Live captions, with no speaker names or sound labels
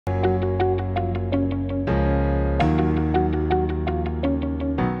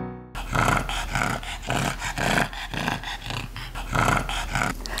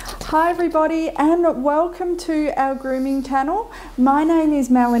Hi everybody and welcome to our grooming channel. My name is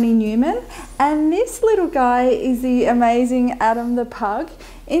Melanie Newman and this little guy is the amazing Adam the Pug.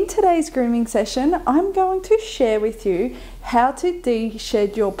 In today's grooming session, I'm going to share with you how to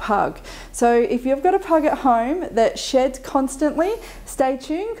de-shed your pug. So if you've got a pug at home that sheds constantly, stay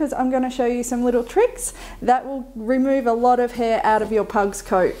tuned because I'm going to show you some little tricks that will remove a lot of hair out of your pug's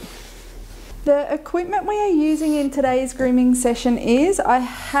coat. The equipment we are using in today's grooming session is I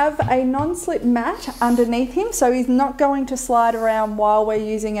have a non-slip mat underneath him so he's not going to slide around while we're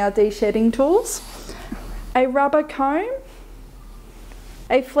using our de-shedding tools, a rubber comb,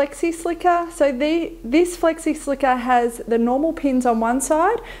 a flexi slicker. So this flexi slicker has the normal pins on one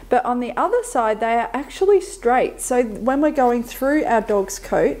side, but on the other side they are actually straight. So when we're going through our dog's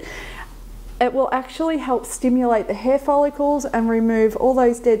coat, it will actually help stimulate the hair follicles and remove all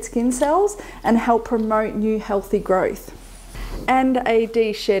those dead skin cells and help promote new healthy growth. And a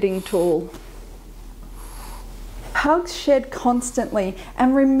de-shedding tool. Pugs shed constantly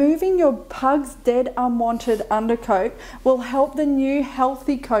and removing your pug's dead unwanted undercoat will help the new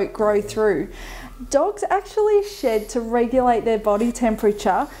healthy coat grow through. Dogs actually shed to regulate their body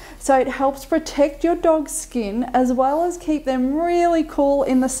temperature, so it helps protect your dog's skin as well as keep them really cool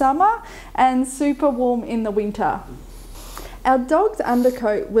in the summer and super warm in the winter. Our dog's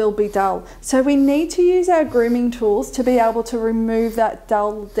undercoat will be dull, so we need to use our grooming tools to be able to remove that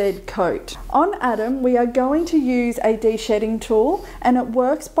dull dead coat. On Adam, we are going to use a de-shedding tool and it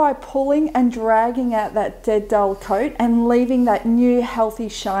works by pulling and dragging out that dead dull coat and leaving that new healthy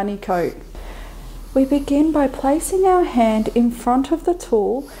shiny coat. We begin by placing our hand in front of the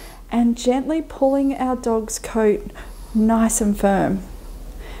tool and gently pulling our dog's coat nice and firm.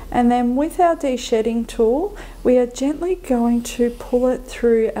 And then with our de-shedding tool, we are gently going to pull it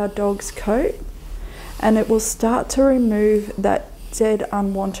through our dog's coat and it will start to remove that dead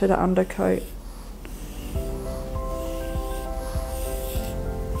unwanted undercoat.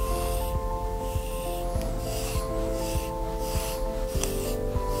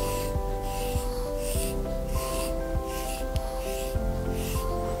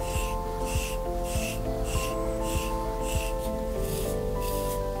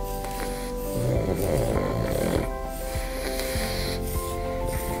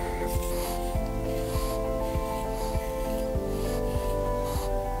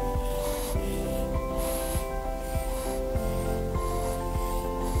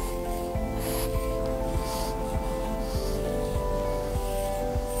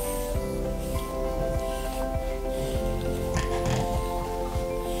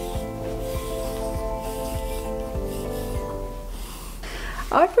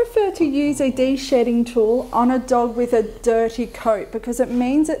 I prefer to use a de-shedding tool on a dog with a dirty coat because it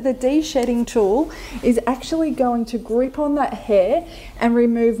means that the de-shedding tool is actually going to grip on that hair and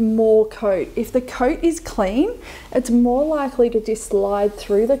remove more coat. If the coat is clean, it's more likely to just slide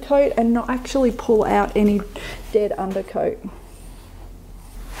through the coat and not actually pull out any dead undercoat.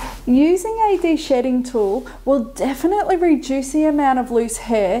 Using a de-shedding tool will definitely reduce the amount of loose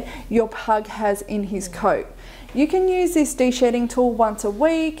hair your pug has in his coat. You can use this de-shedding tool once a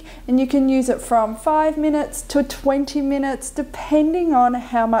week and you can use it from 5 minutes to 20 minutes depending on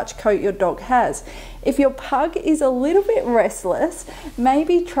how much coat your dog has. If your pug is a little bit restless,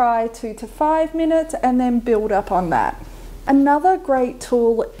 maybe try 2 to 5 minutes and then build up on that. Another great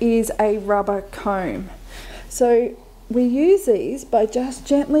tool is a rubber comb. So we use these by just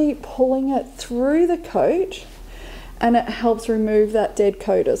gently pulling it through the coat and it helps remove that dead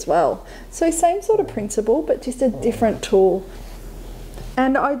coat as well. So same sort of principle, but just a different tool.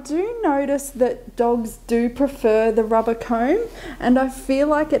 And I do notice that dogs do prefer the rubber comb and I feel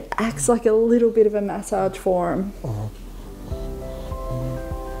like it acts like a little bit of a massage for them.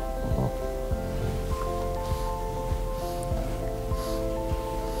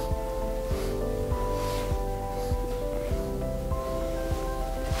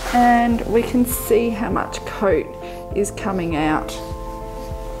 And we can see how much coat is coming out.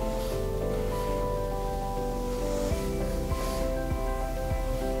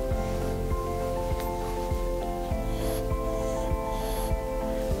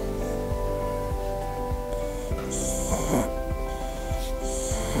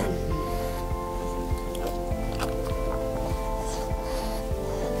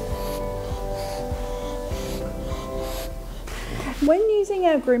 When using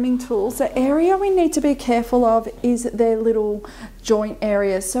our grooming tools, the area we need to be careful of is their little joint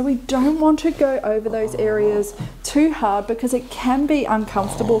areas. So we don't want to go over those areas too hard because it can be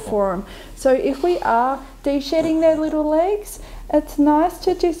uncomfortable for them. So if we are de-shedding their little legs, it's nice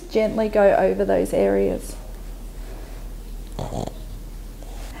to just gently go over those areas.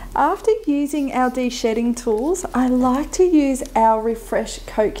 After using our de-shedding tools, I like to use our Refresh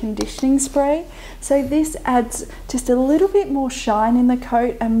Coat Conditioning Spray. So this adds just a little bit more shine in the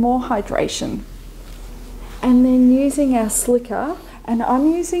coat and more hydration. And then using our slicker, and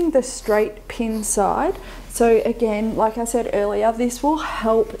I'm using the straight pin side. So again, like I said earlier, this will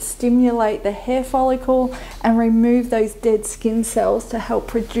help stimulate the hair follicle and remove those dead skin cells to help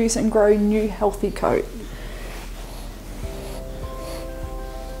produce and grow new healthy coat.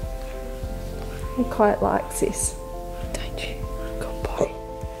 He quite likes this, don't you? Good boy.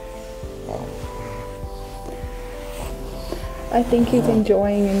 I think he's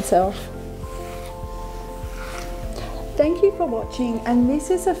enjoying himself. Thank you for watching, and this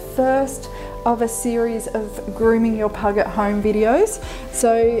is the first of a series of grooming your pug at home videos.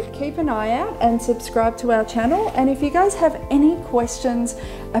 So keep an eye out and subscribe to our channel. And if you guys have any questions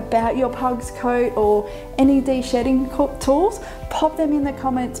about your pug's coat or any de-shedding tools, pop them in the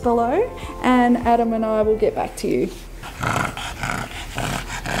comments below and Adam and I will get back to you.